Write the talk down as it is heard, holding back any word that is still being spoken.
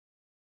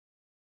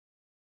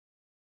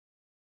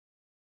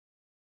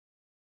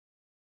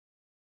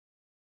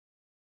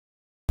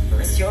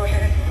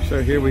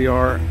So here we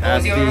are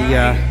at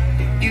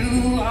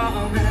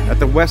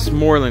the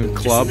Westmorland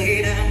Club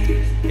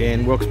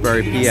in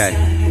Wilkes-Barre, PA.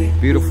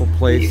 Beautiful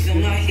place.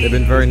 They've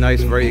been very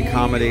nice, very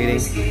accommodating.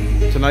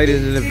 Tonight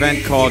is an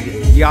event called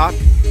Yacht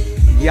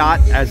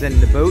as in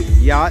the boat,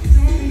 Yacht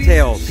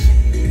Tales.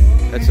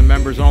 That's a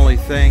members only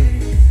thing.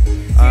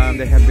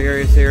 They have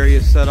various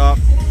areas set up,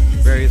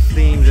 various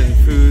themes and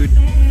food.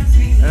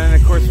 And then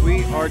of course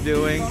we are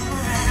doing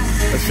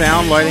the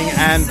sound, lighting,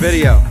 and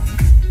video.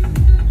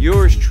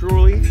 Yours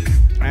truly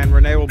and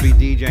Renee will be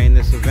DJing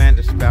this event.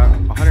 It's about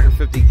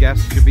 150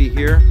 guests to be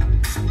here.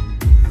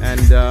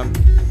 And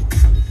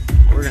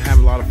we're going to have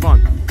a lot of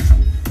fun.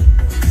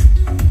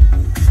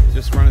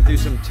 Just running through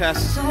some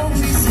tests.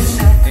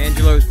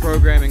 Angelo's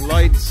programming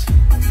lights.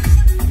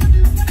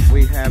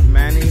 We have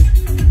Manny.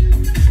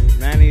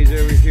 Manny's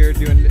over here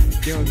doing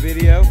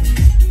video,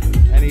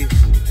 and he's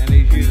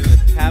using a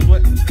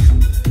tablet.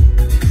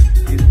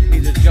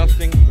 He's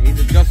adjusting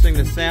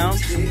the sound.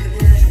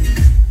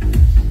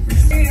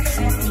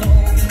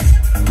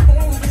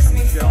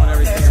 Showing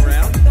everything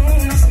around.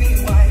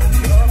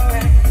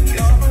 So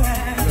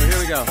here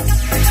we go.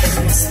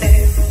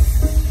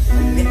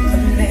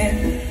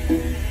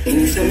 And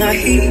you feel my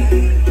heat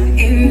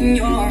in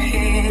your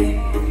hand.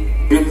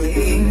 I'm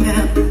laying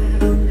out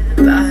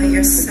by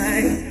your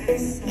side.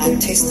 I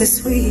taste the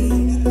sweet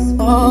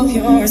of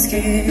your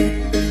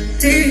skin.